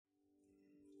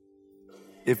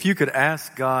If you could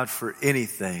ask God for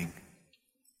anything,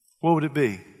 what would it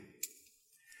be?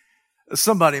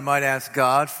 Somebody might ask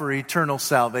God for eternal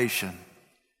salvation.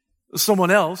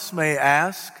 Someone else may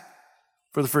ask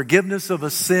for the forgiveness of a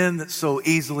sin that so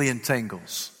easily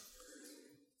entangles.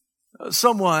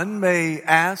 Someone may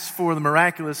ask for the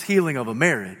miraculous healing of a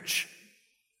marriage.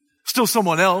 Still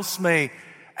someone else may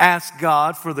ask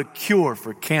God for the cure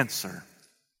for cancer.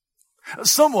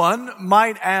 Someone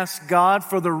might ask God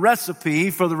for the recipe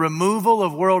for the removal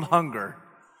of world hunger.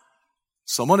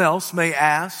 Someone else may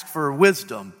ask for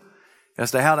wisdom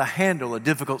as to how to handle a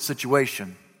difficult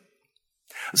situation.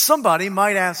 Somebody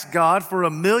might ask God for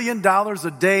 $1 million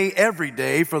a day every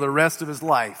day for the rest of his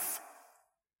life.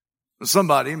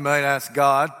 Somebody might ask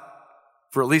God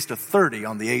for at least a 30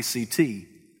 on the ACT.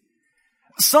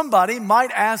 Somebody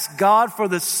might ask God for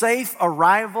the safe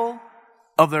arrival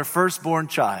of their firstborn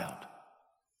child.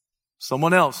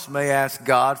 Someone else may ask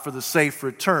God for the safe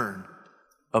return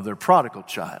of their prodigal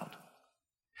child.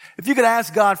 If you could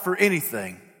ask God for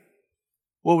anything,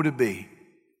 what would it be?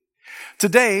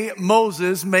 Today,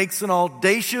 Moses makes an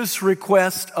audacious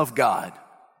request of God.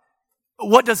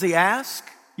 What does he ask,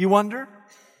 you wonder?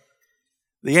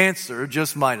 The answer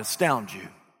just might astound you.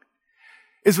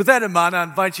 It's with that in mind, I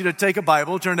invite you to take a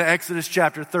Bible, turn to Exodus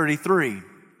chapter 33,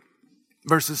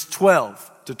 verses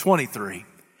 12 to 23.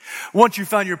 Once you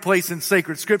find your place in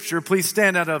sacred scripture, please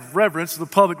stand out of reverence to the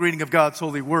public reading of God's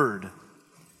holy word.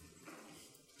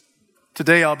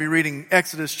 Today I'll be reading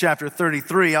Exodus chapter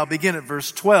 33. I'll begin at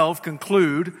verse 12,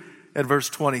 conclude at verse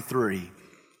 23.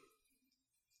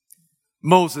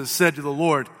 Moses said to the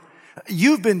Lord,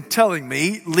 "You've been telling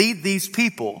me, lead these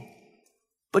people,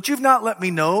 but you've not let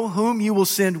me know whom you will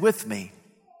send with me.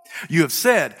 You have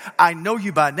said, I know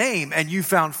you by name, and you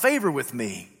found favor with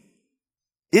me.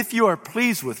 If you are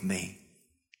pleased with me,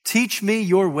 teach me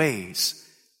your ways,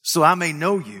 so I may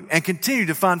know you and continue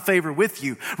to find favor with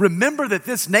you. Remember that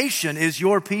this nation is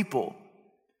your people."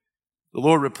 The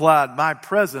Lord replied, "My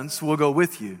presence will go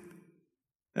with you,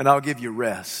 and I'll give you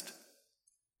rest."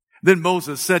 Then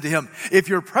Moses said to him, "If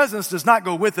your presence does not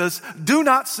go with us, do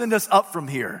not send us up from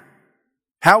here.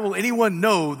 How will anyone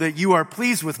know that you are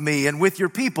pleased with me and with your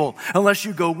people unless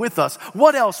you go with us?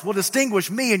 What else will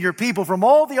distinguish me and your people from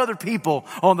all the other people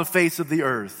on the face of the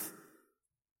earth?"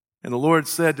 And the Lord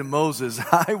said to Moses,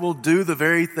 "I will do the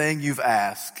very thing you've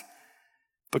asked,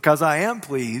 because I am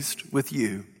pleased with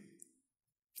you,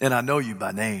 and I know you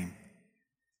by name."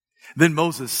 Then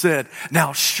Moses said,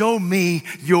 "Now show me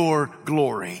your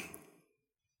glory."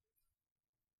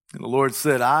 And the Lord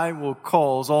said, "I will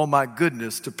cause all my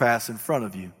goodness to pass in front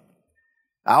of you.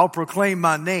 I'll proclaim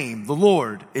my name, the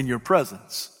Lord, in your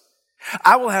presence.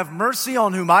 I will have mercy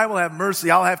on whom I will have mercy.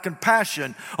 I'll have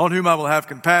compassion on whom I will have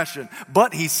compassion."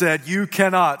 But he said, "You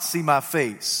cannot see my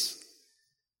face,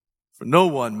 for no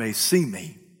one may see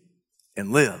me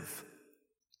and live."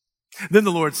 Then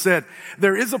the Lord said,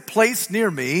 "There is a place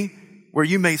near me where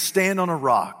you may stand on a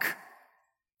rock.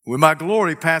 When my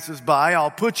glory passes by, I'll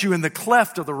put you in the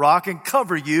cleft of the rock and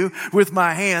cover you with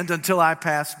my hand until I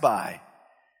pass by.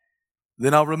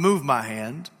 Then I'll remove my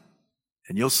hand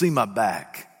and you'll see my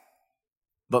back,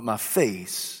 but my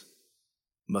face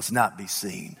must not be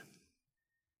seen."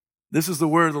 This is the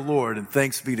word of the Lord, and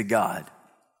thanks be to God.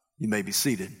 You may be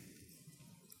seated.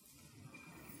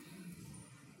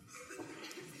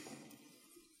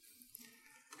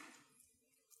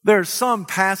 There are some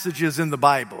passages in the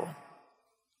Bible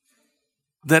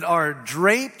that are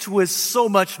draped with so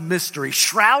much mystery,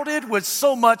 shrouded with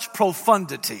so much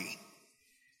profundity,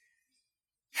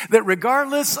 that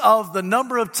regardless of the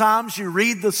number of times you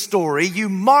read the story, you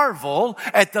marvel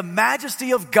at the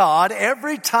majesty of God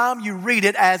every time you read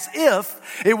it, as if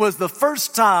it was the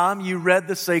first time you read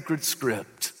the sacred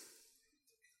script.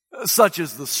 Such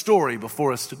is the story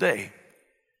before us today.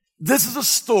 This is a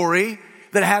story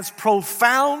that has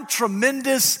profound,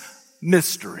 tremendous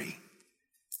mystery.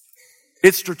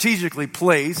 It's strategically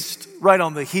placed right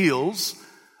on the heels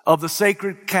of the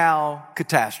sacred cow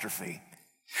catastrophe.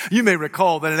 You may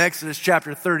recall that in Exodus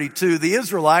chapter 32, the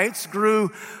Israelites grew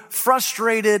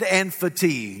frustrated and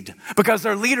fatigued because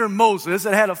their leader Moses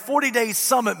had a 40-day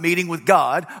summit meeting with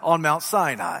God on Mount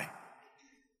Sinai.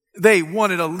 They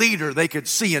wanted a leader they could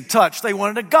see and touch. They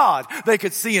wanted a God they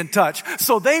could see and touch.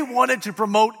 So they wanted to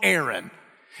promote Aaron.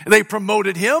 They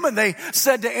promoted him and they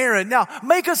said to Aaron, "Now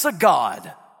make us a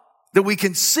God that we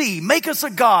can see. Make us a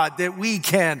God that we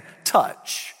can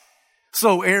touch."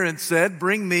 So Aaron said,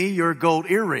 "Bring me your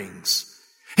gold earrings."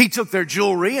 He took their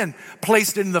jewelry and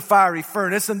placed it in the fiery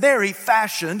furnace, and there he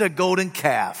fashioned a golden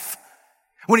calf.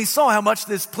 When he saw how much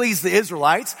this pleased the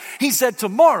Israelites, he said,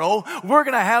 tomorrow we're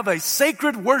going to have a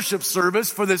sacred worship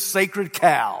service for this sacred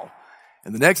cow.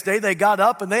 And the next day they got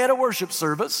up and they had a worship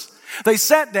service. They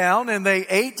sat down and they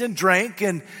ate and drank,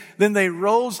 and then they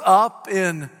rose up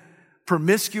in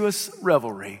promiscuous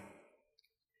revelry.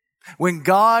 When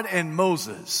God and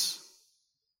Moses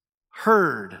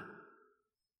heard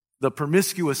the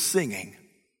promiscuous singing,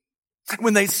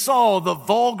 when they saw the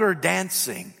vulgar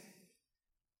dancing,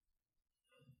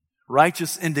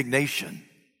 righteous indignation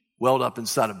welled up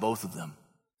inside of both of them.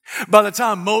 By the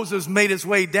time Moses made his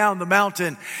way down the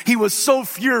mountain, he was so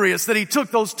furious that he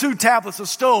took those 2 tablets of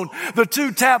stone, the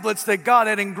 2 tablets that God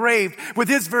had engraved with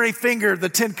his very finger, the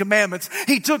 10 commandments.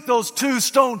 He took those 2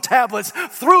 stone tablets,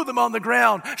 threw them on the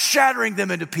ground, shattering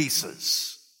them into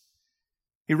pieces.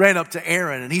 He ran up to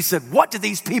Aaron and he said, what did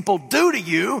these people do to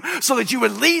you so that you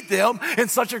would lead them in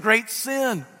such a great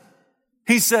sin?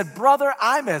 He said, brother,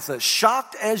 I'm as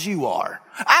shocked as you are.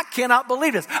 I cannot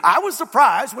believe this. I was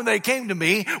surprised when they came to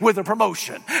me with a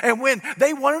promotion. And when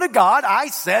they wanted a God, I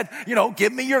said,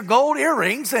 give me your gold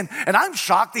earrings. And I'm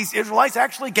shocked these Israelites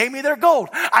actually gave me their gold.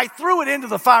 I threw it into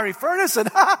the fiery furnace and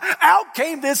out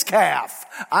came this calf.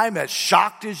 I'm as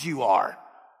shocked as you are.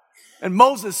 And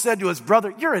Moses said to his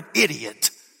brother, you're an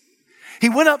idiot. He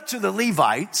went up to the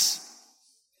Levites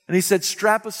and he said,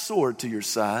 strap a sword to your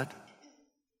side.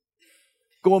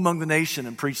 Go among the nation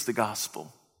and preach the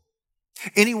gospel.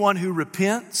 Anyone who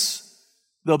repents,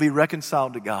 they'll be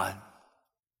reconciled to God.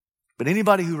 But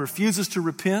anybody who refuses to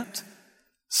repent,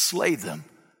 slay them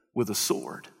with a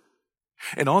sword.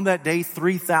 And on that day,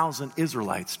 3,000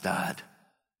 Israelites died.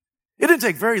 It didn't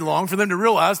take very long for them to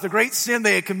realize the great sin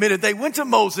they had committed. They went to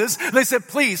Moses and they said,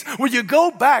 please, will you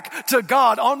go back to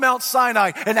God on Mount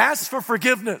Sinai and ask for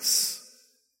forgiveness?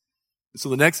 And so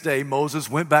the next day, Moses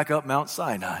went back up Mount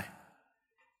Sinai.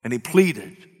 And he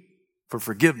pleaded for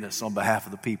forgiveness on behalf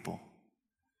of the people.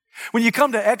 When you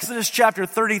come to Exodus chapter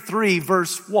 33,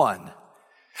 verse 1,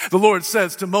 the Lord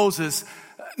says to Moses,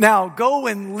 now go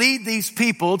and lead these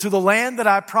people to the land that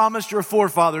I promised your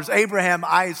forefathers, Abraham,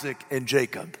 Isaac, and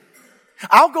Jacob.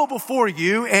 I'll go before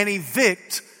you and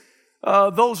evict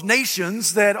those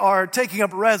nations that are taking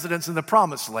up residence in the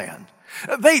promised land.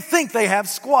 They think they have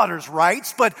squatters'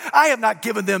 rights, but I have not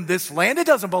given them this land. It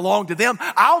doesn't belong to them.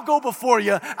 I'll go before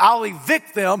you. I'll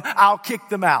evict them. I'll kick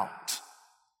them out.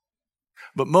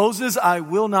 But Moses, I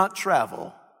will not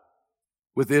travel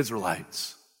with the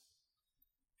Israelites.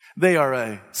 They are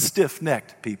a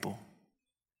stiff-necked people.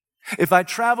 If I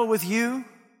travel with you,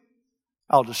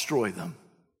 I'll destroy them.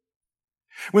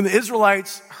 When the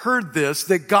Israelites heard this,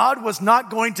 that God was not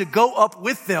going to go up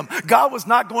with them, God was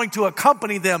not going to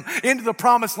accompany them into the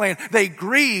promised land, they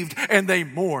grieved and they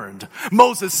mourned.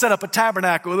 Moses set up a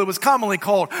tabernacle that was commonly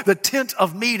called the tent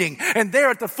of meeting. And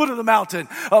there at the foot of the mountain,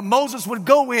 Moses would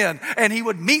go in and he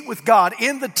would meet with God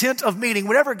in the tent of meeting.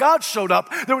 Whenever God showed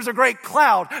up, there was a great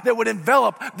cloud that would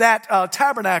envelop that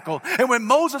tabernacle. And when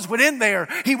Moses went in there,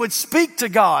 he would speak to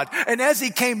God. And as he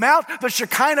came out, the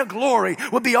Shekinah glory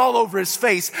would be all over his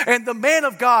face. And the man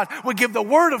of God would give the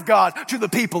word of God to the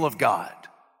people of God.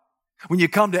 When you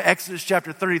come to Exodus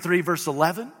chapter 33, verse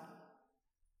 11,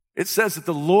 it says that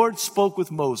the Lord spoke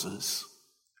with Moses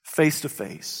face to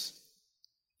face,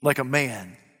 like a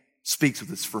man speaks with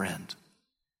his friend.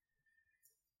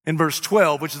 In verse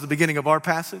 12, which is the beginning of our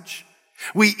passage,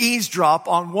 we eavesdrop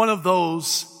on one of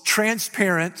those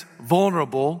transparent,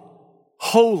 vulnerable,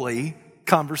 holy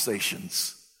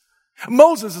conversations.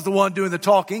 Moses is the one doing the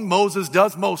talking. Moses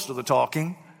does most of the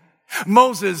talking.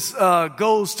 Moses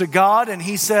goes to God and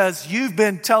he says, you've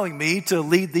been telling me to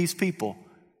lead these people,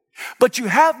 but you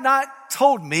have not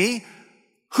told me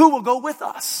who will go with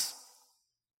us.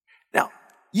 Now,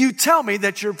 you tell me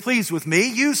that you're pleased with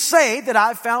me. You say that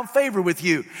I've found favor with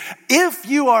you. If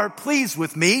you are pleased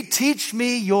with me, teach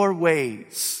me your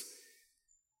ways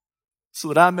so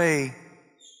that I may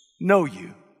know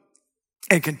you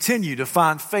and continue to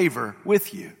find favor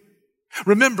with you.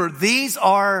 Remember, these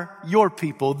are your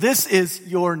people. This is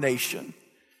your nation.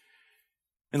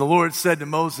 And the Lord said to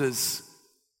Moses,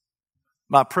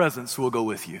 my presence will go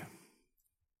with you.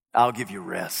 I'll give you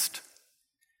rest.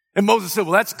 And Moses said,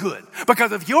 well, that's good.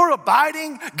 Because if your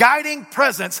abiding, guiding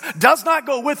presence does not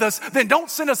go with us, then don't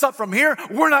send us up from here.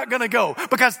 We're not going to go.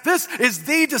 Because this is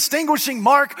the distinguishing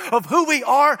mark of who we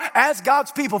are as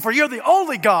God's people. For you're the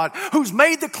only God who's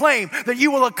made the claim that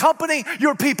you will accompany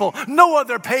your people. No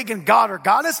other pagan god or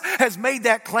goddess has made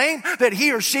that claim that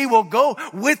he or she will go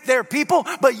with their people.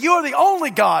 But you're the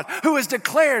only God who has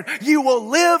declared you will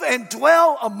live and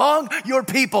dwell among your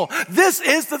people. This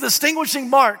is the distinguishing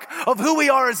mark of who we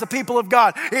are as the people of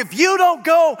God. If you don't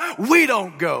go, we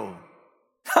don't go.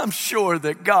 I'm sure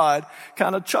that God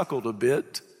kind of chuckled a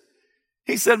bit.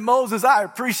 He said, Moses, I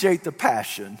appreciate the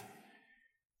passion.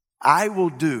 I will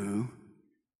do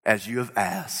as you have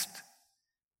asked,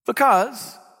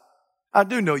 because I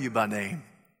do know you by name,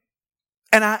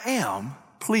 and I am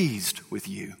pleased with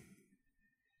you.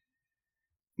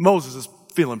 Moses is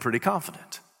feeling pretty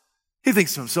confident. He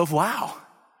thinks to himself, wow,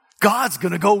 God's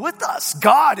going to go with us.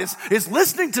 God is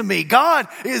listening to me. God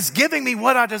is giving me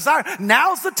what I desire.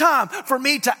 Now's the time for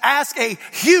me to ask a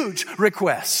huge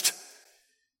request.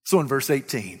 So in verse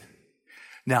 18,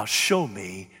 now show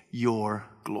me your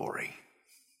glory.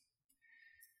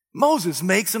 Moses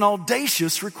makes an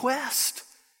audacious request.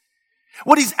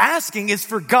 What he's asking is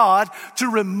for God to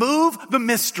remove the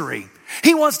mystery.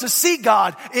 He wants to see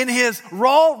God in his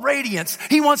raw radiance.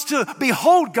 He wants to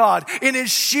behold God in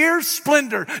his sheer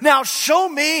splendor. Now show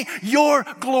me your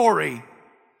glory.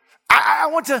 I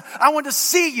want to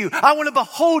see you. I want to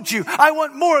behold you. I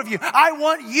want more of you. I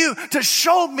want you to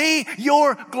show me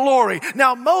your glory.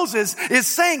 Now Moses is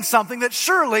saying something that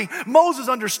surely Moses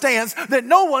understands, that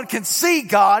no one can see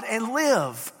God and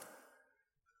live.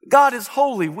 God is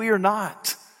holy. We are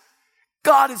not.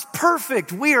 God is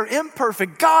perfect. We are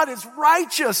imperfect. God is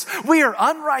righteous. We are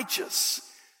unrighteous.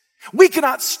 We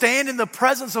cannot stand in the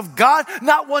presence of God,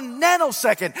 not one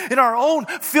nanosecond, in our own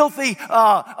filthy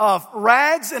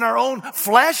rags, in our own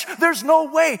flesh. There's no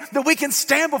way that we can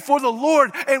stand before the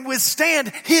Lord and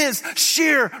withstand his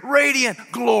sheer radiant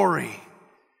glory.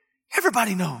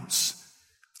 Everybody knows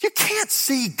you can't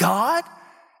see God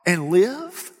and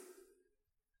live.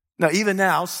 Now, even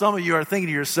now, some of you are thinking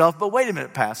to yourself, but wait a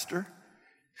minute, Pastor.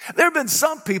 There have been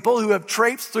some people who have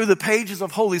traipsed through the pages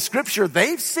of Holy Scripture.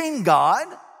 They've seen God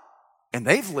and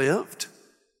they've lived.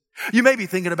 You may be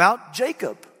thinking about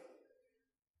Jacob.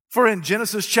 For in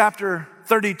Genesis chapter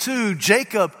 32,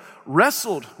 Jacob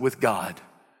wrestled with God.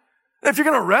 If you're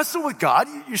going to wrestle with God,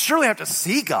 you surely have to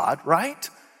see God, right?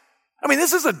 I mean,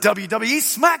 this is a WWE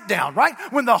SmackDown, right?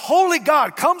 When the holy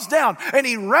God comes down and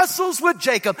he wrestles with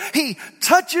Jacob, he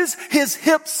touches his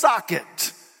hip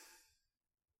socket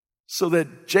so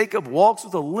that Jacob walks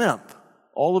with a limp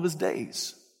all of his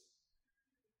days.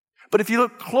 But if you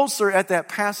look closer at that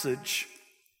passage,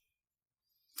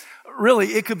 really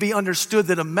it could be understood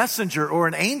that a messenger or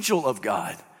an angel of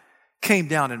God came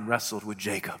down and wrestled with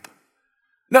Jacob.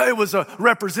 Now, it was a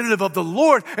representative of the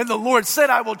Lord, and the Lord said,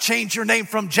 I will change your name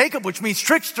from Jacob, which means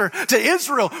trickster, to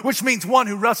Israel, which means one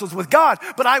who wrestles with God.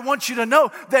 But I want you to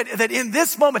know that in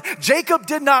this moment, Jacob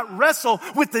did not wrestle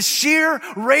with the sheer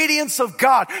radiance of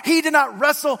God. He did not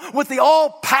wrestle with the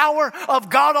all power of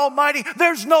God Almighty.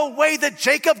 There's no way that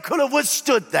Jacob could have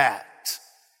withstood that.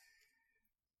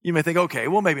 You may think, okay,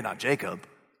 well, maybe not Jacob.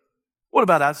 What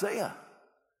about Isaiah?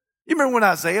 You remember when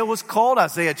Isaiah was called,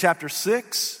 Isaiah chapter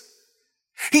 6?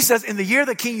 He says, in the year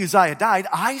that King Uzziah died,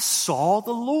 I saw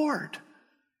the Lord,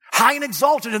 high and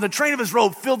exalted, and the train of his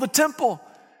robe filled the temple.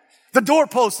 The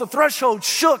doorposts, the threshold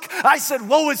shook. I said,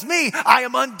 woe is me. I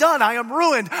am undone. I am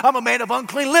ruined. I'm a man of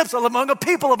unclean lips. I'm among a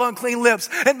people of unclean lips.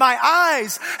 And my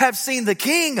eyes have seen the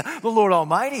King, the Lord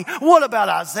Almighty. What about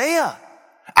Isaiah?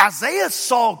 Isaiah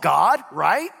saw God,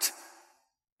 right?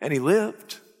 And he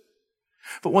lived.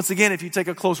 But once again, if you take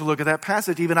a closer look at that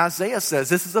passage, even Isaiah says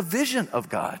this is a vision of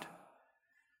God.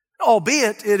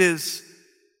 Albeit it is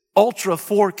ultra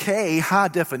 4K high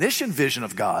definition vision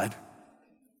of God.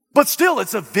 But still,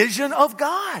 it's a vision of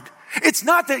God. It's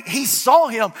not that he saw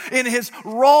him in his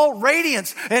raw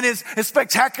radiance and his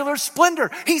spectacular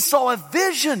splendor. He saw a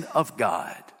vision of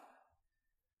God.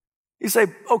 You say,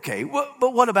 okay,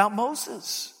 but what about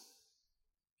Moses?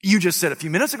 You just said a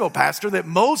few minutes ago, Pastor, that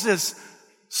Moses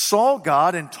saw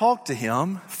God and talked to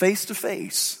him face to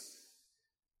face,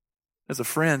 as a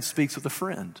friend speaks with a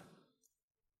friend.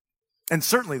 And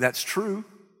certainly that's true.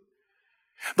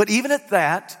 But even at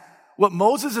that, what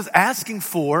Moses is asking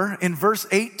for in verse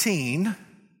 18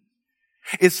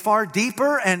 is far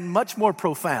deeper and much more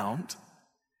profound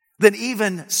than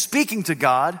even speaking to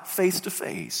God face to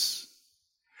face.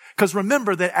 Because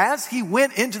remember that as he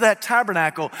went into that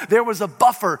tabernacle, there was a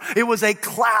buffer. It was a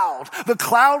cloud. The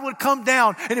cloud would come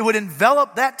down and it would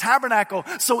envelop that tabernacle.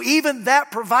 So even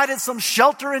that provided some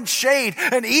shelter and shade.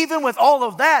 And even with all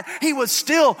of that, he was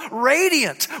still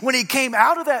radiant when he came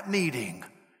out of that meeting.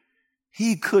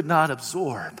 He could not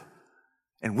absorb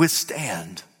and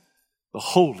withstand the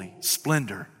holy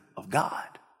splendor of God.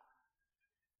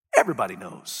 Everybody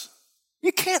knows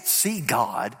you can't see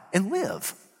God and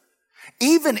live.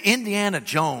 Even Indiana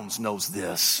Jones knows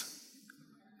this.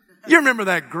 You remember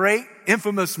that great,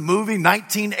 infamous movie,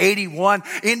 1981,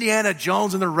 Indiana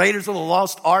Jones and the Raiders of the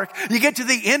Lost Ark? You get to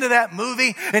the end of that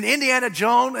movie, and Indiana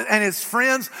Jones and his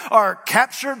friends are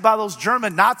captured by those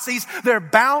German Nazis. They're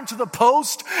bound to the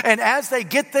post, and as they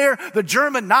get there, the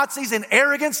German Nazis, in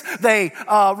arrogance, they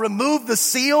remove the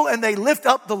seal and they lift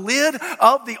up the lid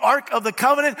of the Ark of the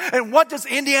Covenant. And what does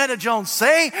Indiana Jones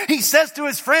say? He says to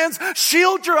his friends,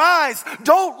 "Shield your eyes,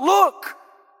 don't look."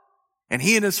 And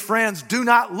he and his friends do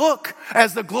not look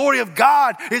as the glory of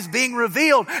God is being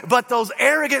revealed. But those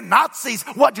arrogant Nazis,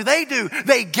 what do?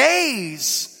 They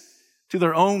gaze to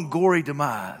their own gory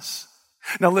demise.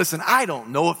 Now listen, I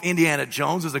don't know if Indiana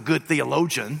Jones is a good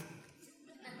theologian.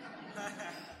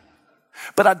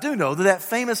 But I do know that that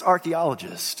famous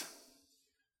archaeologist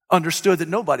understood that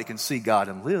nobody can see God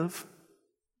and live.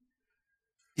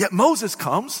 Yet Moses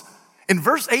comes in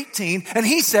verse 18 and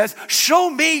he says, "Show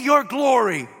me your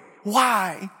glory."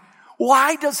 Why?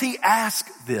 Why does he ask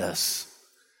this?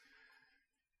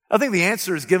 I think the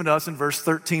answer is given to us in verse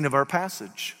 13 of our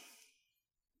passage.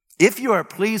 "If you are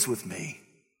pleased with me,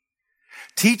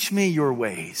 teach me your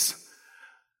ways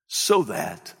so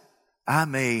that I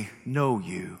may know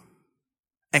you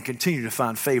and continue to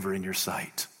find favor in your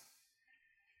sight."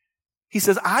 He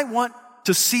says, I want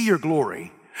to see your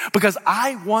glory because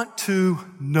I want to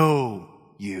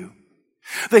know you.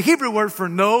 The Hebrew word for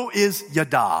know is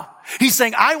yada. He's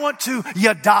saying, I want to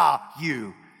yada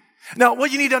you. Now,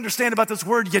 what you need to understand about this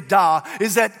word yada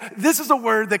is that this is a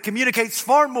word that communicates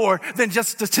far more than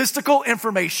just statistical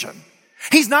information.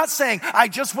 He's not saying, I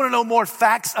just want to know more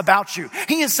facts about you.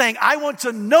 He is saying, I want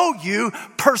to know you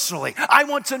personally. I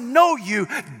want to know you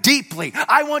deeply.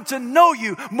 I want to know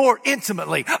you more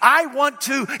intimately. I want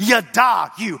to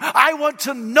yada you. I want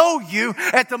to know you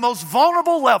at the most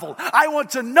vulnerable level. I want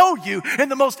to know you in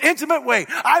the most intimate way.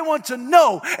 I want to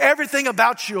know everything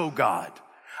about you, oh God.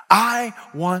 I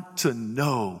want to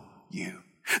know you.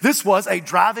 This was a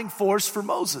driving force for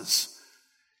Moses.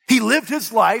 He lived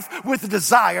his life with the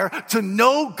desire to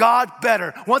know God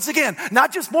better. Once again,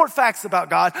 not just more facts about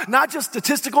God, not just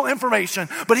statistical information,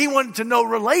 but he wanted to know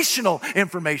relational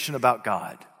information about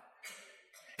God.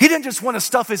 He didn't just want to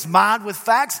stuff his mind with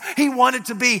facts. He wanted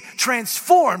to be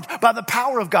transformed by the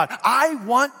power of God. I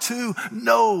want to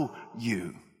know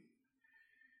you.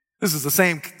 This is the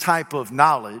same type of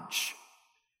knowledge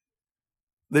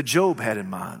that Job had in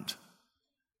mind.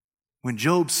 When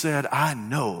Job said, I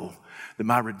know that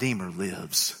my Redeemer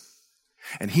lives,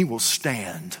 and he will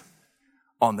stand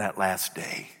on that last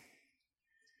day.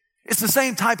 It's the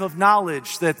same type of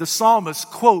knowledge that the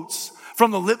psalmist quotes from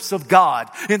the lips of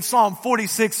God in Psalm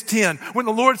 46:10, when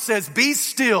the Lord says, be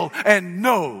still and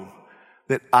know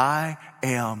that I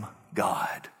am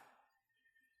God.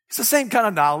 It's the same kind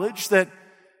of knowledge that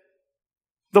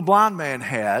the blind man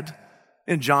had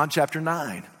in John chapter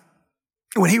 9.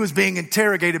 When he was being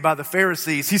interrogated by the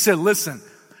Pharisees, he said, listen,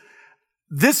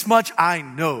 this much I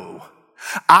know.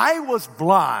 I was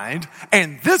blind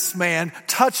and this man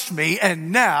touched me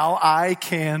and now I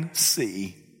can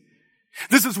see.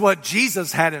 This is what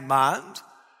Jesus had in mind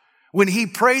when he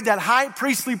prayed that high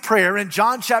priestly prayer in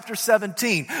John chapter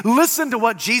 17. Listen to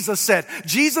what Jesus said.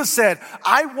 Jesus said,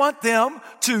 I want them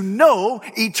to know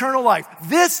eternal life.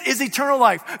 This is eternal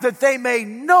life, that they may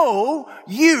know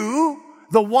you,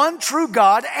 the one true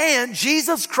God, and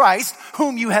Jesus Christ,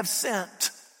 whom you have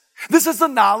sent. This is the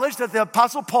knowledge that the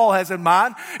Apostle Paul has in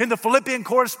mind in the Philippian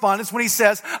correspondence when he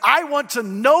says, I want to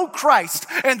know Christ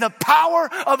and the power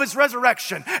of his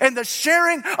resurrection and the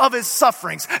sharing of his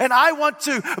sufferings. And I want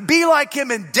to be like him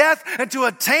in death and to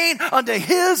attain unto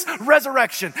his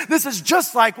resurrection. This is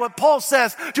just like what Paul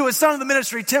says to his son in the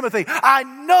ministry, Timothy. I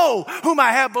know whom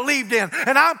I have believed in,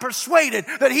 and I'm persuaded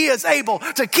that he is able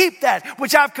to keep that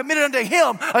which I've committed unto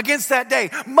him against that day.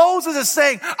 Moses is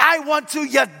saying, I want to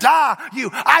yada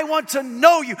you. I want to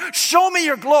know you. Show me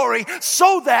your glory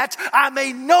so that I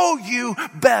may know you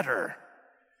better.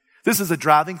 This is a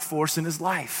driving force in his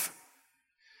life.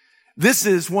 This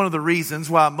is one of the reasons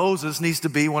why Moses needs to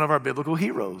be one of our biblical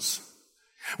heroes.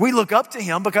 We look up to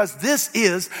him because this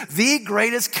is the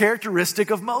greatest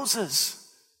characteristic of Moses.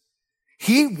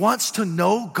 He wants to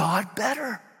know God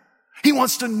better. He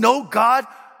wants to know God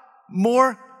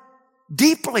more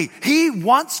deeply. He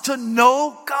wants to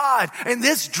know God, and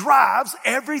this drives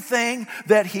everything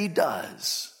that he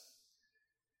does.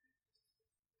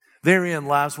 Therein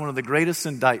lies one of the greatest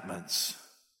indictments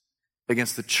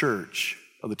against the church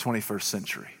of the 21st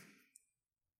century.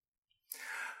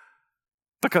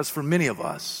 Because for many of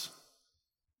us,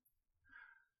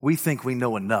 we think we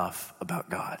know enough about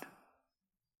God.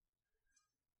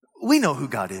 We know who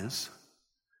God is.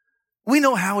 We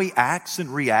know how he acts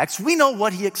and reacts. We know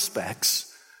what he expects.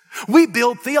 We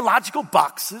build theological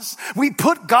boxes. We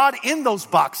put God in those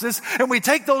boxes, and we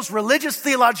take those religious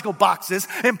theological boxes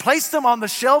and place them on the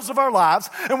shelves of our lives.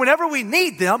 And whenever we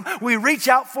need them, we reach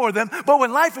out for them. But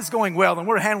when life is going well and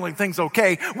we're handling things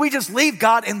okay, we just leave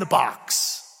God in the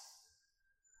box.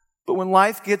 But when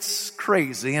life gets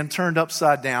crazy and turned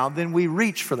upside down, then we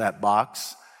reach for that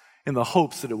box in the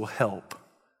hopes that it will help.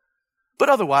 But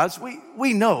otherwise,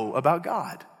 we know about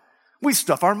God. We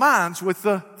stuff our minds with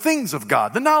the things of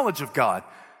God, the knowledge of God.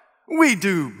 We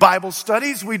do Bible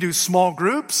studies. We do small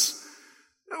groups.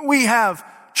 We have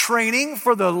training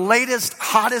for the latest,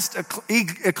 hottest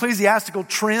ecclesiastical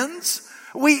trends.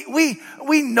 We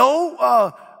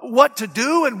know what to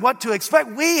do and what to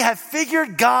expect. We have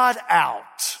figured God out.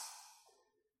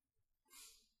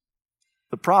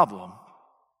 The problem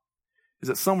is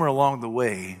that somewhere along the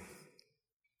way,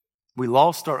 we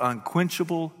lost our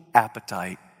unquenchable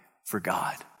appetite for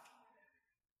God.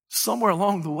 Somewhere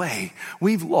along the way,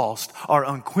 we've lost our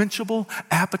unquenchable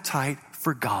appetite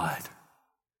for God.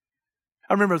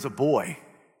 I remember as a boy,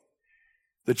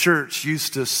 the church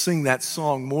used to sing that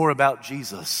song, "More about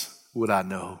Jesus would I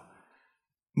know.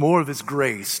 More of his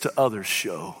grace to others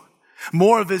show.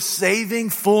 More of his saving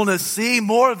fullness see.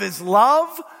 More of his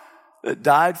love that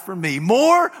died for me."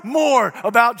 More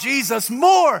about Jesus.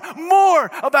 More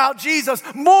about Jesus.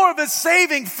 More of his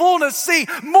saving fullness see.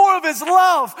 More of his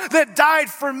love that died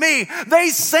for me. They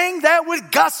sang that with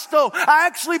gusto. I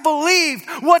actually believed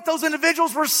what those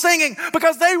individuals were singing,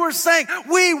 because they were saying,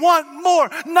 we want more,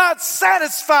 not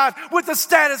satisfied with the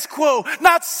status quo,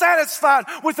 not satisfied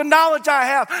with the knowledge I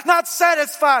have, not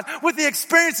satisfied with the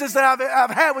experiences that I've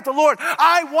had with the Lord.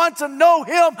 I want to know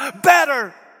him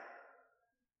better.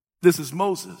 This is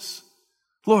Moses.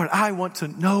 Lord, I want to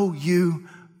know you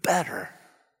better.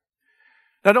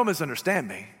 Now, don't misunderstand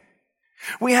me.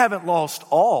 We haven't lost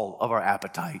all of our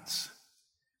appetites.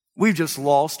 We've just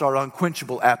lost our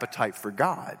unquenchable appetite for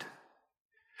God.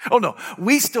 Oh no,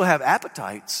 we still have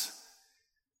appetites.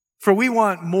 For we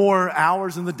want more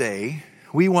hours in the day.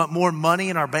 We want more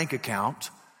money in our bank account.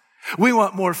 We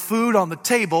want more food on the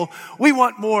table. We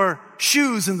want more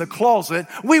shoes in the closet.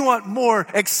 We want more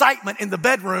excitement in the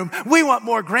bedroom. We want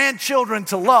more grandchildren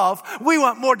to love. We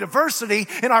want more diversity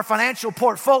in our financial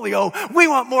portfolio. We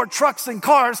want more trucks and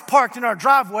cars parked in our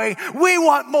driveway. We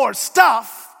want more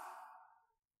stuff.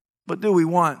 But do we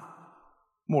want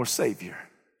more Savior?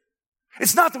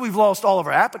 It's not that we've lost all of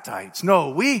our appetites.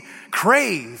 No, we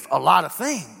crave a lot of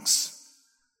things.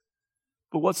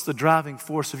 But what's the driving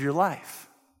force of your life?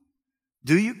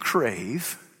 Do you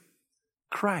crave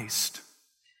Christ?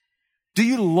 Do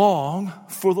you long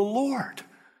for the Lord?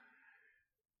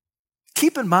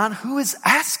 Keep in mind who is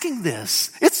asking this.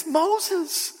 It's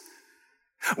Moses.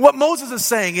 What Moses is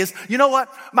saying is, you know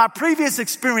what? My previous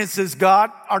experiences,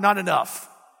 God, are not enough.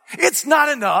 It's not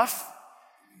enough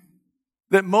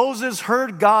that Moses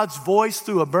heard God's voice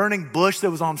through a burning bush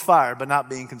that was on fire but not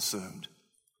being consumed.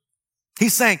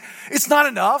 He's saying, it's not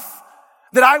enough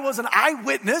that I was an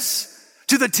eyewitness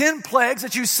to the 10 plagues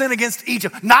that you sent against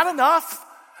Egypt. Not enough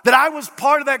that I was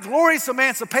part of that glorious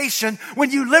emancipation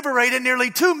when you liberated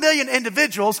nearly 2 million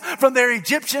individuals from their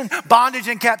Egyptian bondage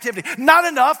and captivity. Not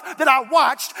enough that I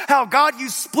watched how God, you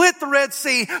split the Red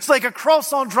Sea so they could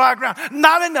cross on dry ground.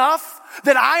 Not enough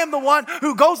that I am the one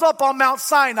who goes up on Mount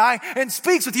Sinai and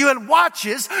speaks with you and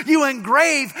watches you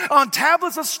engrave on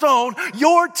tablets of stone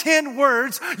your 10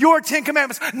 words, your 10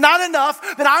 commandments. Not enough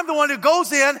that I'm the one who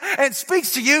goes in and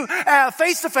speaks to you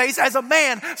face to face as a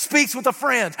man speaks with a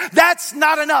friend. That's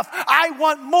not enough. I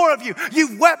want more of you.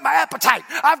 You've whet my appetite.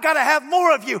 I've got to have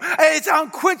more of you. It's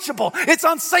unquenchable. It's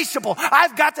unsatiable.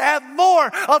 I've got to have more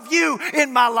of you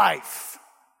in my life.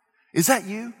 Is that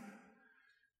you?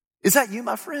 Is that you,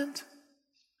 my friend?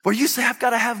 Where you say, I've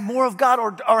got to have more of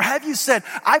God, or have you said,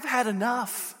 I've had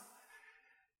enough.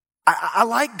 I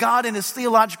like God in his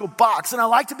theological box, and I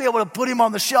like to be able to put him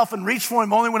on the shelf and reach for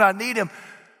him only when I need him.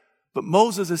 But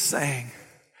Moses is saying,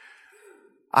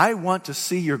 I want to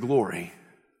see your glory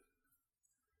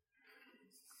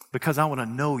because I want to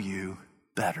know you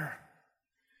better.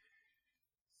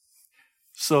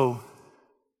 So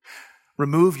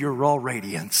remove your raw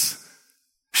radiance.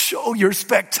 Show your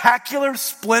spectacular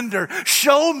splendor.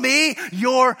 Show me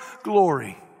your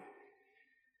glory.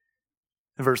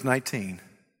 In verse 19,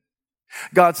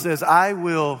 God says, I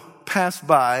will pass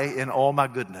by in all my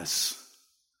goodness.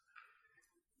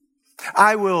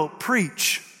 I will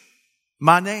preach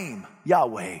my name,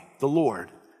 Yahweh, the Lord.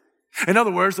 In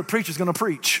other words, the preacher's going to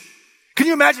preach. Can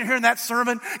you imagine hearing that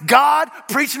sermon? God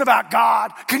preaching about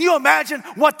God. Can you imagine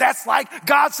what that's like?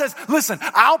 God says, listen,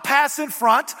 I'll pass in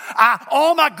front.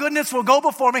 All my goodness will go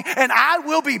before me, and I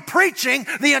will be preaching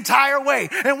the entire way.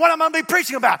 And what am I going to be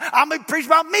preaching about? I'm going to preach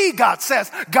about me, God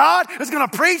says. God is going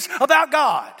to preach about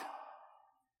God.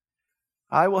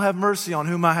 I will have mercy on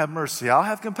whom I have mercy. I'll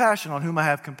have compassion on whom I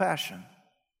have compassion.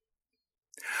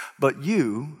 But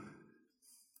you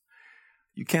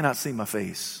cannot see my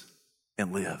face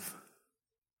and live.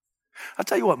 I'll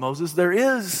tell you what, Moses, there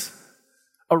is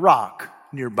a rock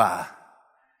nearby.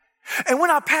 And when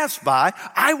I pass by,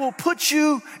 I will put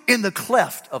you in the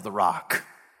cleft of the rock.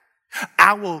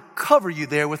 I will cover you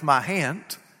there with my hand.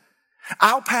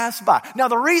 I'll pass by. Now,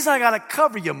 the reason I got to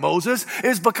cover you, Moses,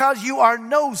 is because you are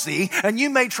nosy and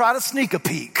you may try to sneak a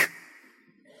peek.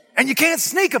 And you can't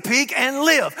sneak a peek and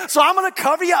live. So I'm going to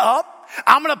cover you up.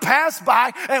 I'm going to pass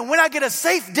by, and when I get a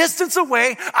safe distance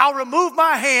away, I'll remove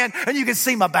my hand and you can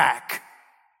see my back.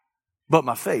 But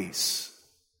my face,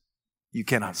 you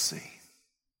cannot see.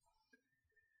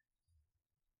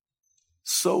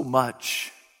 So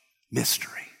much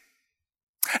mystery.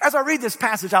 As I read this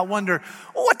passage, I wonder,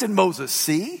 what did Moses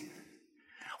see?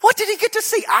 What did he get to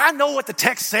see? I know what the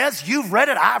text says. You've read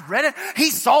it. I've read it. He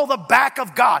saw the back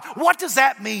of God. What does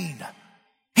that mean?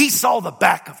 He saw the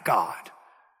back of God.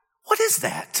 What is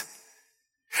that?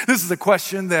 This is a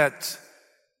question that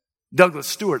Douglas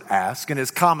Stewart asked in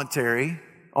his commentary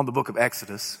on the book of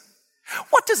Exodus.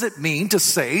 What does it mean to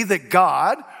say that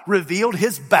God revealed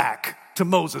his back to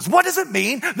Moses? What does it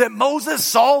mean that Moses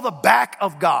saw the back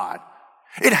of God?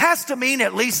 It has to mean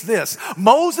at least this.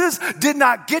 Moses did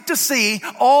not get to see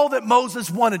all that Moses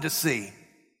wanted to see.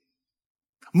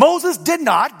 Moses did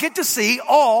not get to see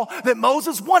all that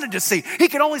Moses wanted to see. He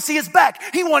could only see his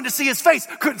back. He wanted to see his face.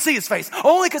 Couldn't see his face.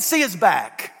 Only could see his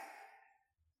back.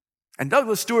 And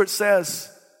Douglas Stewart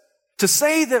says, to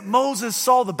say that Moses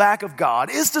saw the back of God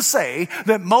is to say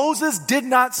that Moses did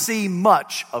not see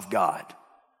much of God.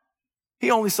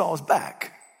 He only saw his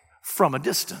back from a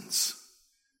distance.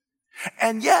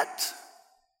 And yet,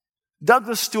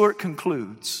 Douglas Stewart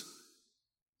concludes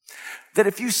that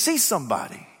if you see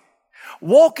somebody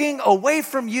walking away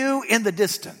from you in the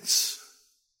distance,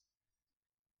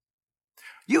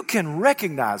 you can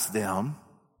recognize them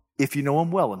if you know them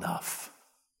well enough.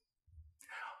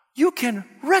 You can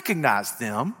recognize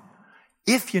them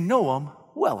if you know them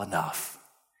well enough.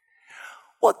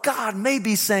 What God may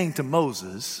be saying to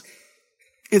Moses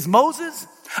is, Moses,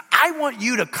 I want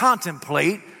you to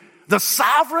contemplate the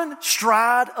sovereign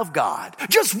stride of God.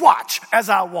 Just watch as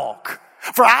I walk.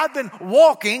 For I've been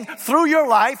walking through your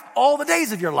life all the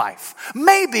days of your life.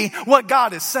 Maybe what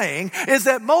God is saying is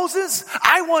that, Moses,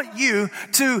 I want you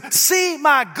to see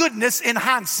my goodness in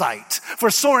hindsight.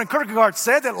 For Soren Kierkegaard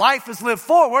said that life is lived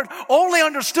forward, only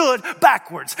understood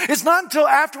backwards. It's not until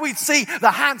after we see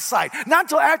the hindsight, not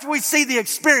until after we see the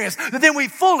experience, that then we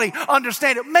fully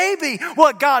understand it. Maybe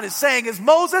what God is saying is,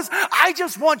 Moses, I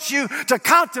just want you to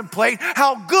contemplate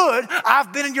how good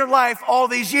I've been in your life all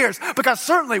these years. Because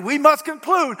certainly we must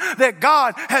conclude that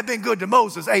God had been good to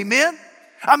Moses. Amen?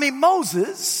 I mean,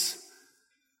 Moses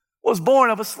was born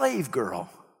of a slave girl,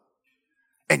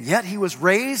 and yet he was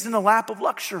raised in the lap of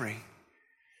luxury.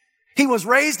 He was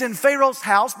raised in Pharaoh's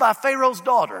house by Pharaoh's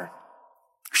daughter.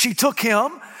 She took him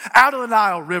out of the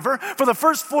Nile River. For the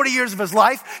first 40 years of his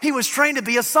life, he was trained to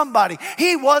be a somebody.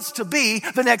 He was to be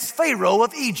the next Pharaoh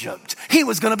of Egypt. He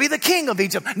was going to be the king of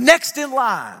Egypt, next in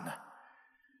line.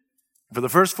 For the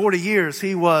first 40 years,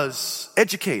 he was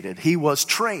educated. He was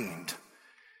trained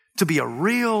to be a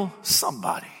real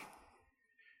somebody.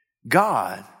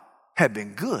 God had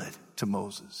been good to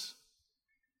Moses.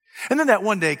 And then that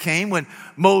one day came when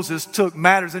Moses took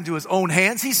matters into his own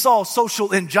hands. He saw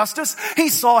social injustice. He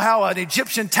saw how an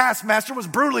Egyptian taskmaster was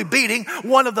brutally beating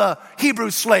one of the Hebrew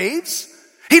slaves.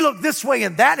 He looked this way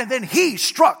and that, and then he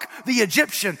struck the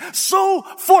Egyptian so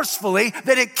forcefully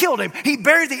that it killed him. He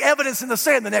buried the evidence in the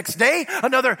sand. The next day,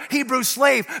 another Hebrew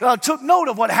slave took note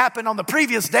of what happened on the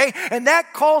previous day, and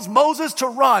that caused Moses to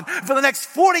run. For the next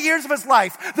 40 years of his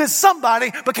life, this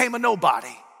somebody became a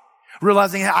nobody,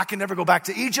 realizing I can never go back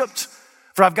to Egypt,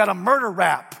 for I've got a murder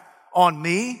rap on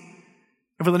me.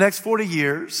 And for the next 40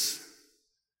 years,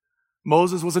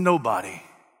 Moses was a nobody.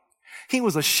 He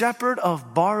was a shepherd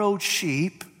of borrowed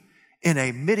sheep in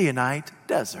a Midianite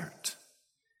desert.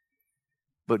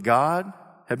 But God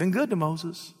had been good to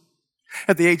Moses.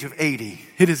 At the age of 80,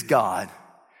 it is God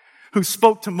who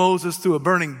spoke to Moses through a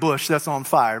burning bush that's on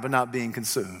fire but not being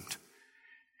consumed.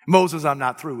 Moses, I'm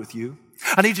not through with you.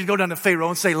 I need you to go down to Pharaoh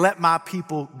and say, let my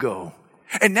people go.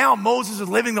 And now Moses is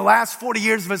living the last 40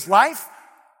 years of his life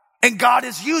And God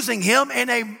is using him in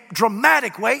a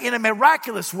dramatic way, in a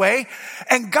miraculous way.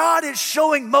 And God is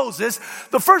showing Moses,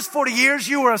 the first 40 years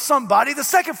you were a somebody, the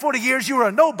second 40 years you were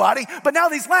a nobody, but now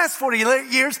these last 40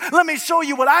 years, let me show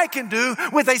you what I can do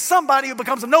with a somebody who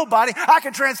becomes a nobody. I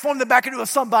can transform them back into a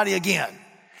somebody again.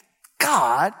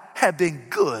 God had been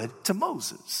good to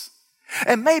Moses.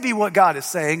 And maybe what God is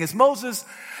saying is, Moses,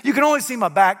 you can only see my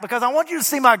back because I want you to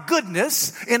see my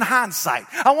goodness in hindsight.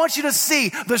 I want you to see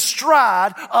the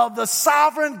stride of the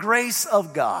sovereign grace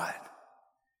of God.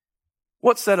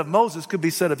 What's said of Moses could be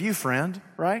said of you, friend,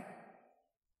 right?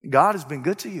 God has been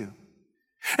good to you.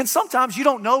 And sometimes you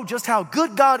don't know just how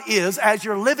good God is as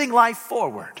you're living life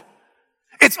forward.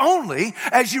 It's only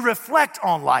as you reflect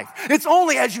on life. It's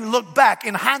only as you look back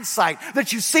in hindsight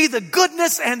that you see the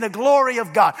goodness and the glory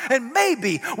of God. And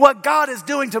maybe what God is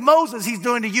doing to Moses, he's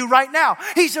doing to you right now.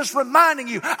 He's just reminding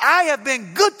you, I have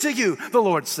been good to you, the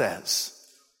Lord says.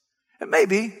 And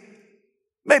maybe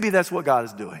that's what God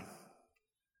is doing.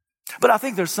 But I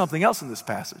think there's something else in this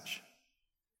passage.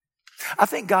 I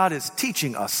think God is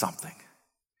teaching us something.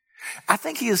 I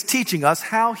think he is teaching us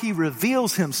how he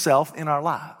reveals himself in our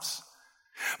lives.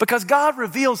 Because God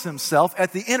reveals himself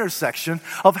at the intersection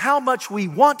of how much we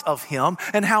want of him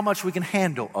and how much we can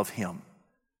handle of him.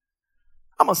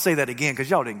 I'm going to say that again because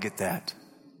y'all didn't get that.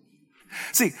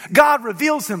 See, God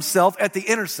reveals himself at the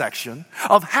intersection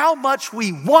of how much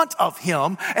we want of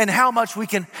him and how much we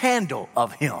can handle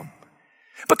of him.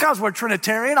 Because we're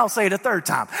Trinitarian, I'll say it a third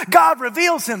time. God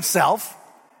reveals himself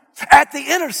at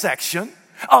the intersection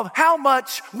of how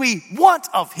much we want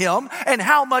of him and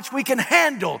how much we can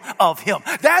handle of him.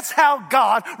 That's how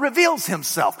God reveals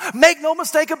himself. Make no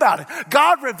mistake about it.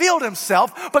 God revealed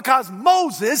himself because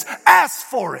Moses asked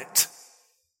for it.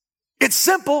 It's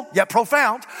simple yet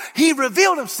profound. He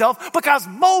revealed himself because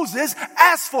Moses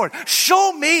asked for it.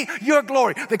 Show me your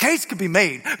glory. The case could be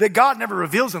made that God never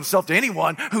reveals himself to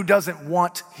anyone who doesn't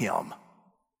want him.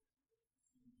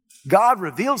 God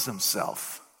reveals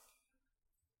himself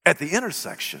at the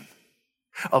intersection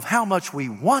of how much we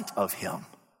want of him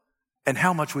and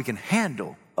how much we can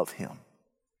handle of him.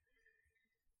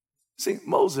 See,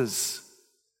 Moses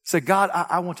said, God,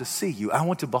 I want to see you. I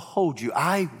want to behold you.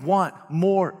 I want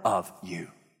more of you.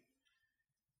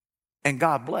 And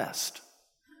God blessed.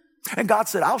 And God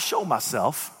said, I'll show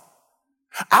myself.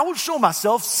 I will show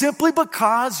myself simply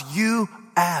because you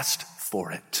asked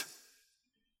for it.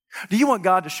 Do you want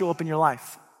God to show up in your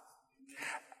life?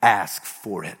 Ask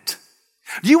for it.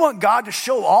 Do you want God to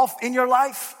show off in your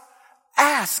life?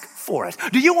 Ask for it.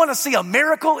 Do you want to see a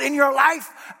miracle in your life?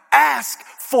 Ask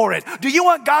for it. Do you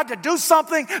want God to do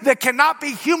something that cannot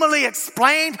be humanly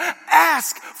explained?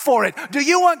 Ask for it. Do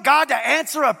you want God to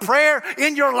answer a prayer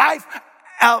in your life?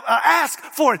 Ask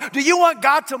for it. Do you want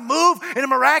God to move in a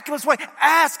miraculous way?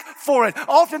 Ask for it.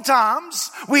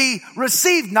 Oftentimes, we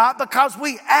receive not because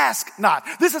we ask not.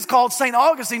 This is called St.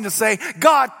 Augustine to say,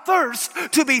 God thirsts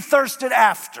to be thirsted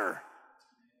after.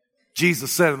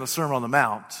 Jesus said in the Sermon on the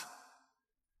Mount,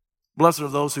 blessed are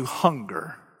those who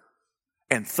hunger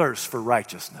and thirst for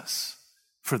righteousness,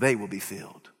 for they will be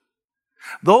filled.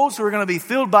 Those who are going to be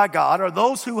filled by God are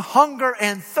those who hunger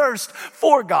and thirst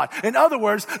for God. In other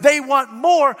words, they want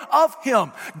more of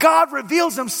him. God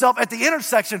reveals himself at the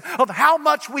intersection of how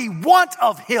much we want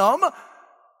of him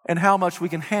and how much we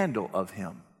can handle of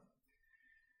him.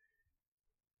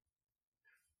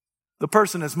 The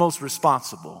person that's most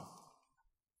responsible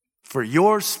for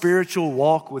your spiritual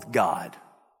walk with God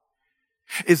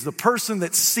is the person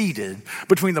that's seated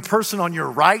between the person on your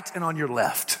right and on your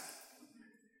left.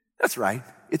 That's right.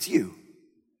 It's you.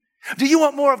 Do you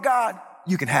want more of God?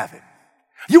 You can have it.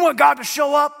 You want God to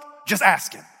show up? Just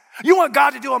ask him. You want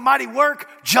God to do a mighty work?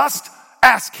 Just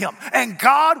ask him. And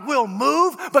God will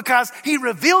move because he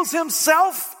reveals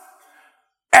himself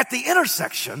at the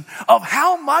intersection of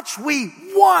how much we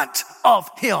want of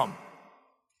him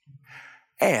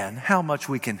and how much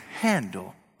we can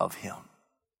handle of him.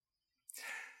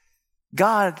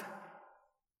 God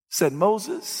said,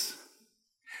 Moses,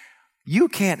 you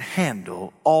can't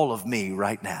handle all of me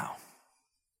right now.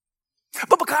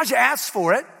 But because you asked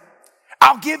for it,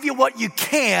 I'll give you what you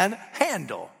can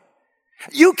handle.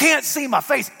 You can't see my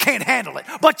face, can't handle it,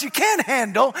 but you can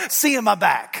handle seeing my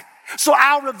back. So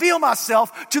I'll reveal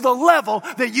myself to the level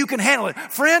that you can handle it.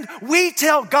 Friend, we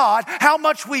tell God how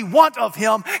much we want of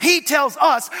him. He tells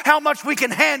us how much we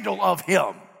can handle of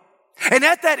him. And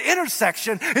at that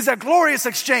intersection is a glorious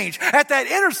exchange. At that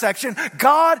intersection,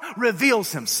 God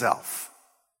reveals himself.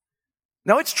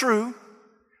 Now, it's true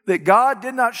that God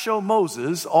did not show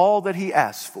Moses all that he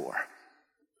asked for.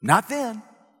 Not then.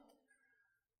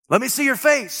 Let me see your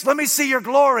face. Let me see your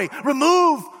glory.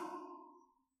 Remove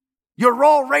your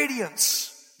raw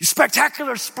radiance, your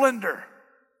spectacular splendor.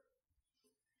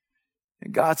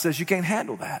 And God says, you can't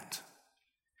handle that.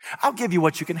 I'll give you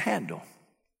what you can handle.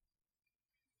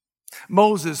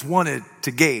 Moses wanted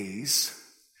to gaze,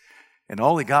 and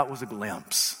all he got was a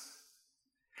glimpse.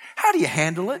 How do you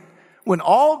handle it when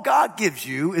all God gives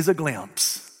you is a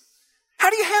glimpse? How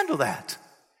do you handle that?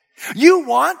 You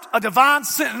want a divine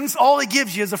sentence, all he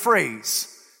gives you is a phrase.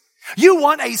 You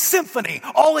want a symphony,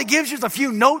 all he gives you is a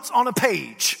few notes on a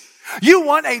page. You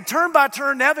want a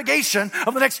turn-by-turn navigation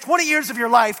of the next 20 years of your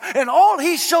life, and all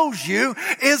he shows you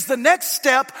is the next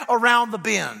step around the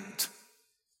bend.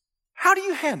 How do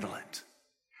you handle it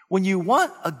when you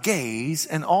want a gaze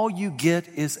and all you get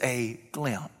is a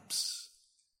glimpse?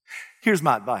 Here's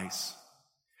my advice.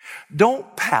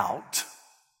 Don't pout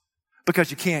because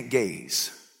you can't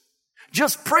gaze.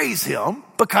 Just praise him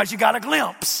because you got a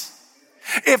glimpse.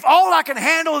 If all I can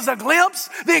handle is a glimpse,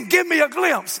 then give me a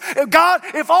glimpse.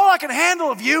 If all I can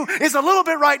handle of you is a little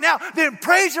bit right now, then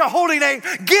praise your holy name.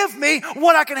 Give me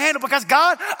what I can handle, because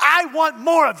God, I want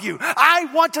more of you. I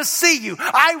want to see you.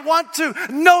 I want to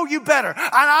know you better. And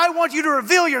I want you to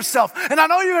reveal yourself. And I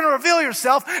know you're going to reveal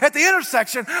yourself at the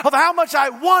intersection of how much I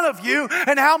want of you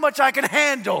and how much I can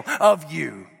handle of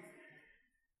you.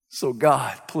 So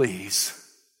God, please,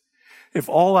 if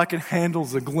all I can handle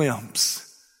is a glimpse,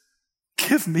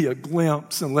 give me a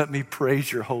glimpse and let me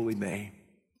praise your holy name.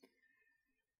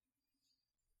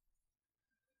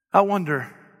 I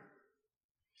wonder,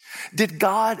 did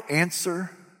God answer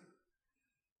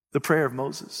the prayer of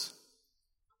Moses?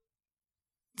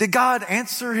 Did God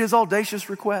answer his audacious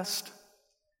request?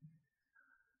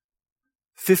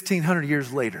 1,500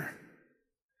 years later,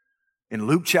 in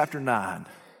Luke chapter 9,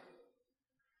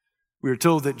 we are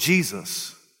told that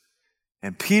Jesus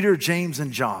and Peter, James,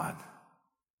 and John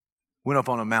went up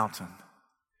on a mountain.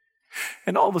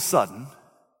 And all of a sudden,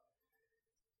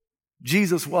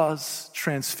 Jesus was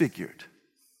transfigured.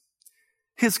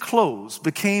 His clothes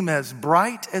became as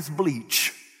bright as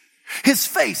bleach. His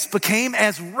face became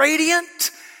as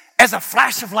radiant as a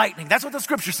flash of lightning. That's what the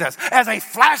scripture says, as a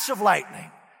flash of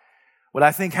lightning. What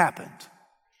I think happened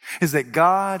is that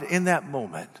God, in that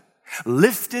moment,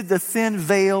 lifted the thin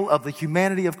veil of the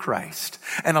humanity of Christ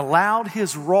and allowed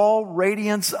his raw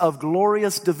radiance of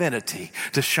glorious divinity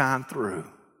to shine through.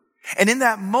 And in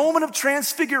that moment of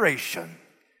transfiguration,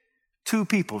 two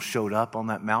people showed up on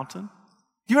that mountain.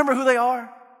 Do you remember who they are?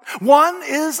 One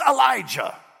is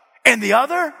Elijah and the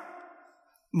other,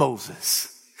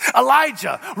 Moses.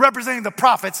 Elijah representing the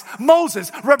prophets,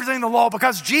 Moses representing the law,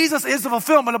 because Jesus is the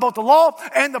fulfillment of both the law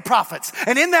and the prophets.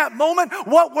 And in that moment,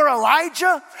 what were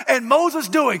Elijah and Moses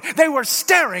doing? They were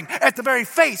staring at the very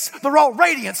face, the raw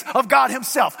radiance of God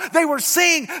himself. They were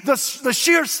seeing the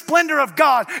sheer splendor of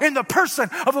God in the person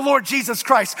of the Lord Jesus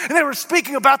Christ. And they were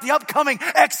speaking about the upcoming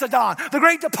Exodon, the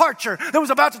great departure that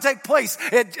was about to take place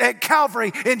at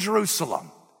Calvary in Jerusalem.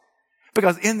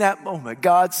 Because in that moment,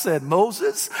 God said,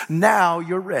 Moses, now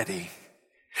you're ready.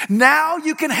 Now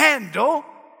you can handle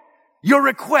your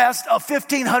request of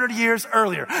 1,500 years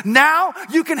earlier. Now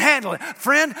you can handle it.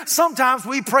 Friend, sometimes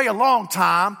we pray a long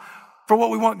time for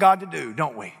what we want God to do,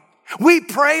 don't we? We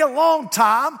pray a long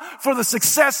time for the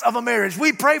success of a marriage.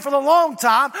 We pray for the long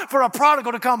time for a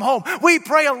prodigal to come home. We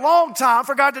pray a long time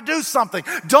for God to do something.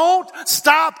 Don't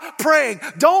stop praying.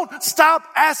 Don't stop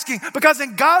asking, because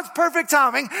in God's perfect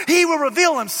timing, he will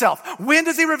reveal himself. When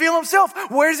does he reveal himself?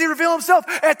 Where does he reveal himself?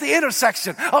 At the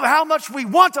intersection of how much we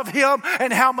want of him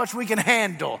and how much we can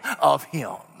handle of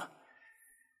him.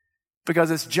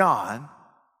 Because it's John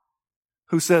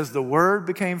who says the Word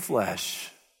became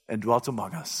flesh and dwelt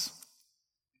among us.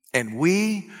 And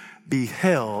we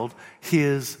beheld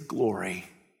his glory.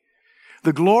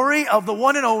 The glory of the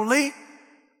one and only,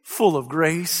 full of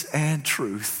grace and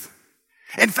truth.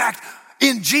 In fact,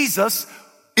 in Jesus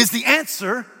is the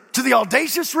answer to the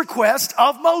audacious request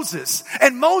of Moses.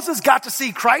 And Moses got to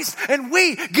see Christ, and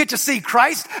we get to see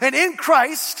Christ. And in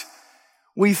Christ,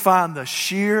 we find the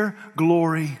sheer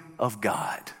glory of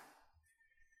God.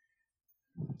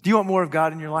 Do you want more of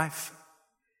God in your life?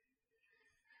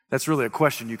 That's really a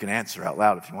question you can answer out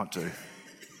loud if you want to.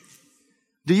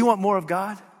 Do you want more of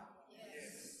God?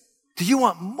 Do you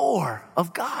want more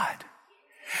of God?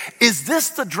 Is this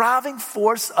the driving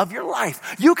force of your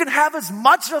life? You can have as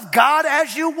much of God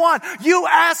as you want. You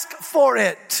ask for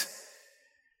it.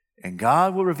 And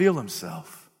God will reveal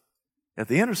himself at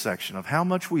the intersection of how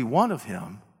much we want of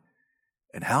him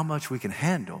and how much we can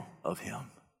handle of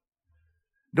him.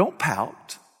 Don't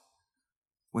pout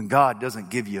when God doesn't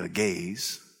give you a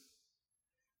gaze.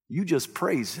 You just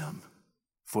praise him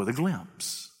for the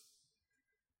glimpse.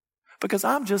 Because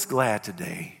I'm just glad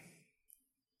today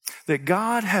that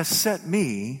God has set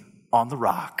me on the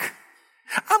rock.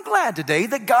 I'm glad today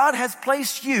that God has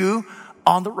placed you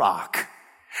on the rock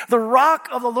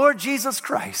of the Lord Jesus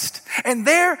Christ. And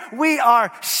there we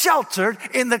are sheltered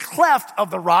in the cleft of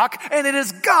the rock, and it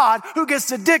is God who gets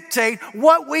to dictate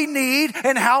what we need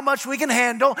and how much we can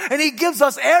handle, and He gives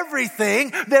us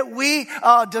everything that we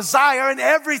desire and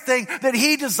everything that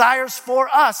He desires for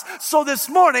us. So this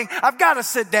morning, I've got to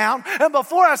sit down, and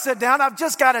before I sit down, I've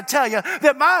just got to tell you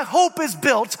that my hope is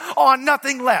built on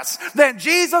nothing less than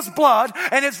Jesus' blood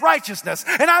and His righteousness.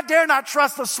 And I dare not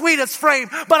trust the sweetest frame,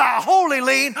 but I wholly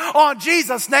lean on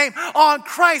Jesus' name. On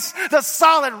Christ, the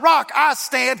solid rock, I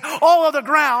stand. All of the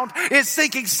ground is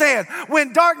sinking sand.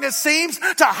 When darkness seems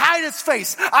to hide its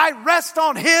face, I rest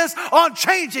on His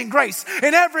unchanging grace.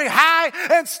 In every high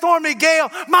and stormy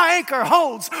gale, my anchor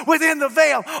holds within the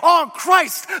veil. On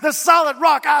Christ, the solid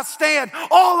rock, I stand.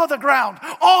 All of the ground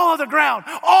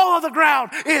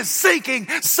is sinking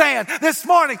sand. This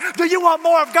morning, do you want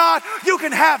more of God? You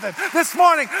can have it. This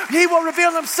morning, He will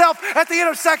reveal Himself at the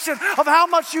intersection of how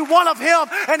much you want of Him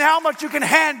and how much you can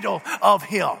handle of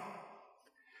Him.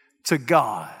 To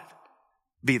God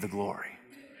be the glory.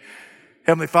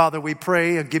 Heavenly Father, we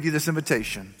pray and give you this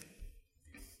invitation.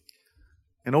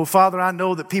 And oh Father, I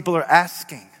know that people are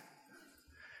asking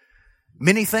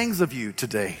many things of you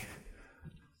today.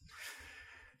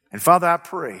 And Father, I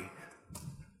pray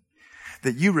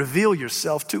that you reveal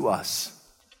yourself to us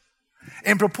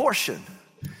in proportion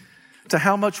to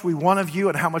how much we want of you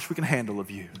and how much we can handle of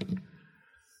you.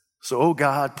 So, oh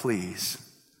God, please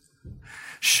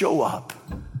show up.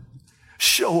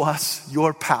 Show us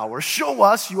your power. Show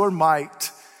us your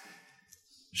might.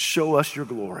 Show us your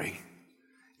glory.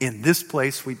 In this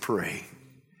place we pray.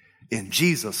 In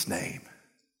Jesus' name,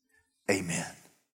 amen.